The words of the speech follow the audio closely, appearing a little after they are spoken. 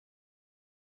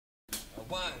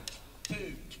1, 2,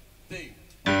 3.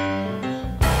 So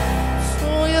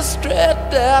you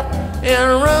stretched out in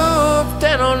room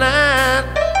 1009,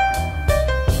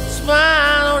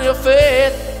 smile on your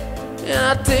face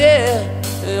and a tear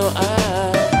in your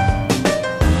eye.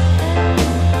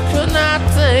 Could not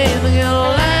think to get a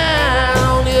line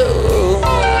on you.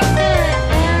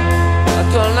 I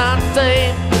could not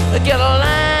think to get a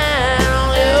line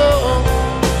on you.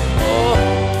 Oh,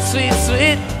 sweet,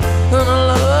 sweet honey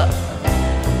lover.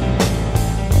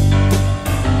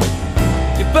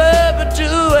 Your baby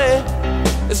Dewey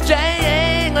is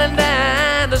jangling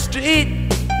down the street.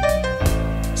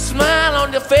 Smile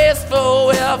on your face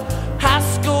for every high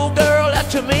school girl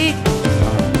that you meet.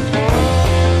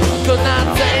 Could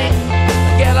not think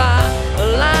to get a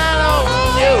line on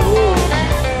you.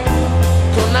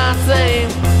 Could not think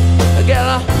to get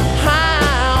a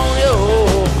high on you.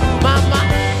 Mama,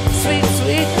 sweet,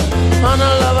 sweet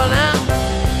honey lover now.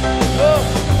 Oh,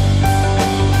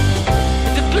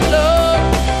 the good love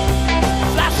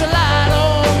flash a light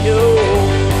on you.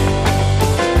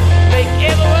 Make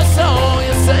every song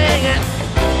you sing it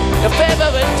your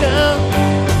favorite tune.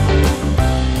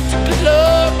 The good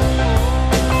love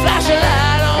flash a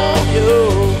light on you.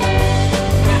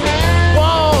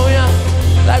 Warm you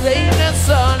like the evening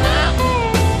sun now.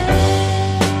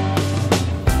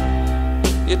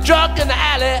 You're drunk in the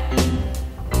alley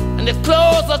and your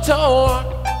clothes are torn,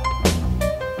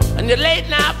 and your late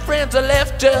night friends have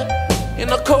left you in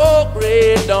the cold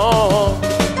gray dawn.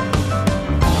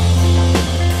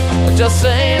 It just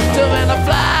seems too many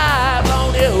flies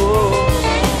on you.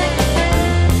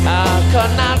 I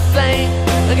could not think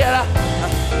to get a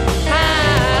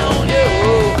high on you.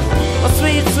 A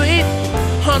sweet, sweet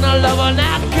honey lover,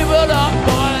 now keep it up,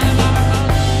 boy.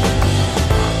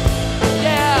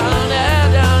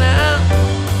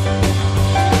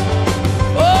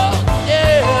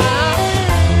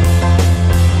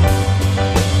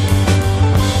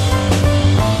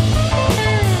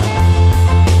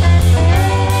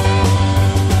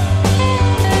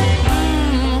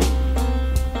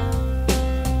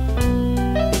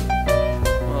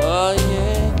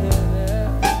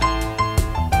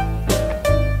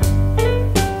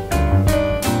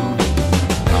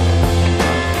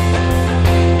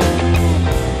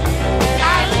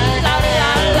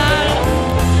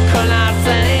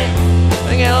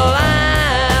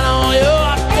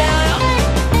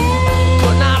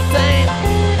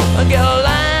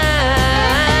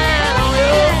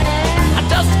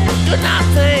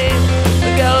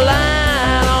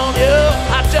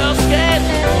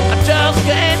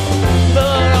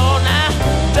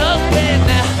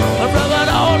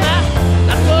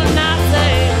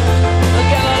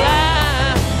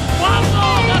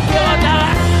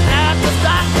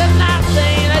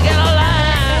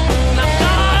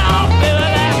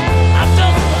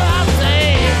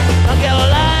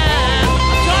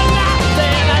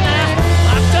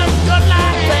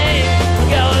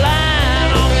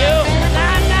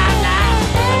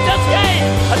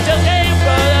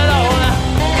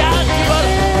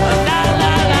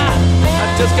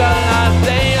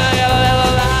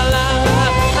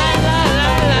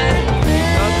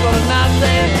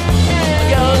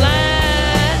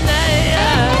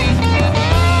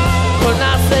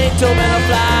 Too many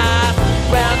flies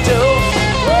round to